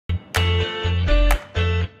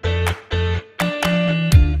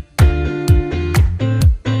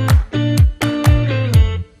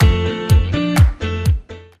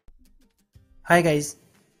Hi guys.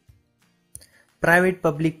 Private,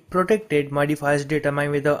 public, protected modifiers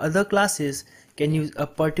determine whether other classes can use a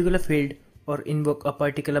particular field or invoke a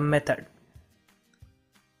particular method.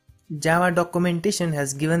 Java documentation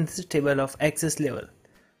has given this table of access level,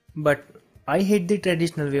 but I hate the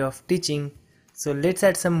traditional way of teaching, so let's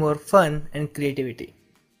add some more fun and creativity.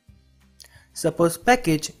 Suppose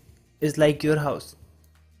package is like your house.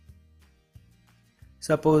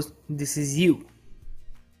 Suppose this is you,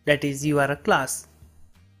 that is you are a class.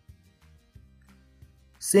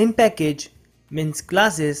 Same package means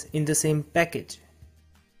classes in the same package.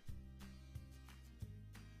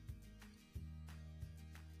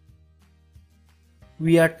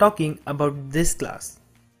 We are talking about this class.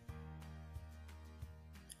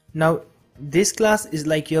 Now this class is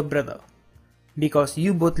like your brother because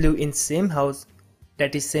you both live in same house,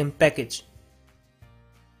 that is same package.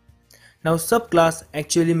 Now subclass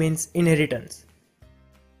actually means inheritance.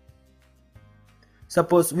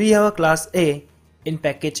 Suppose we have a class A in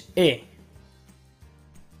package A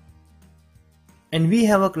and we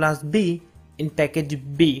have a class B in package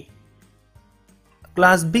B.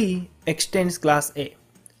 Class B extends class A.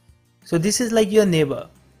 So this is like your neighbor.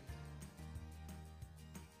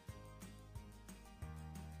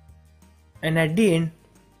 And at the end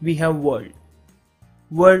we have world.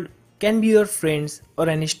 World can be your friends or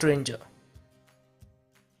any stranger.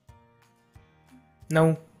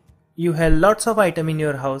 Now you have lots of items in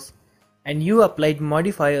your house and you applied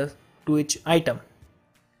modifiers to each item.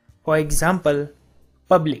 For example,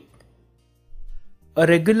 public. A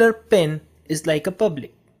regular pen is like a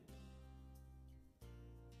public.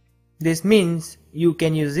 This means you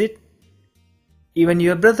can use it. Even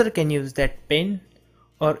your brother can use that pen,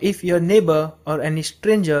 or if your neighbor or any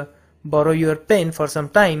stranger borrow your pen for some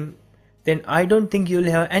time, then I don't think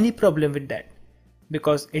you'll have any problem with that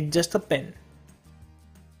because it's just a pen.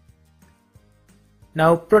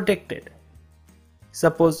 Now protected.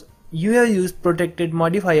 Suppose you have used protected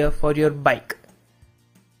modifier for your bike.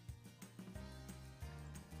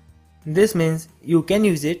 This means you can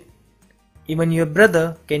use it, even your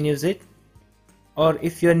brother can use it, or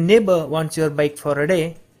if your neighbor wants your bike for a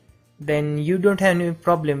day, then you don't have any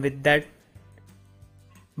problem with that.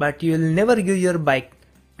 But you will never give your bike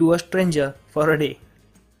to a stranger for a day.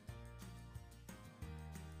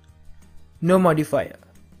 No modifier.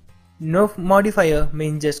 No modifier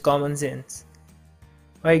means just common sense.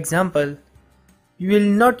 For example, you will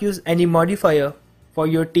not use any modifier for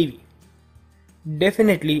your TV.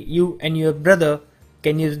 Definitely you and your brother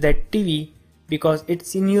can use that TV because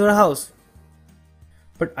it's in your house.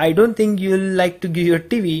 But I don't think you will like to give your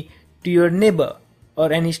TV to your neighbor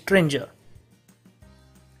or any stranger.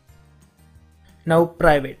 Now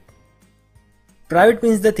private. Private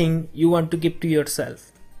means the thing you want to keep to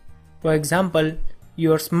yourself. For example,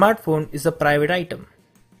 your smartphone is a private item.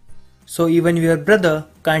 So even your brother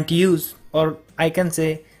can't use, or I can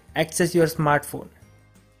say access your smartphone.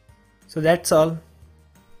 So that's all.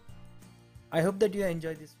 I hope that you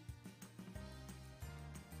enjoy this.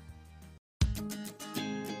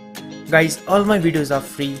 Guys, all my videos are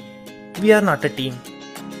free. We are not a team.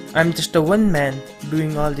 I'm just a one man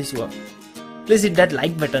doing all this work. Please hit that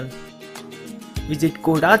like button. Visit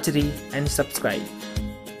Code Archery and subscribe.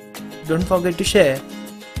 Don't forget to share.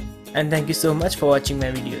 And thank you so much for watching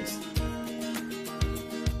my videos.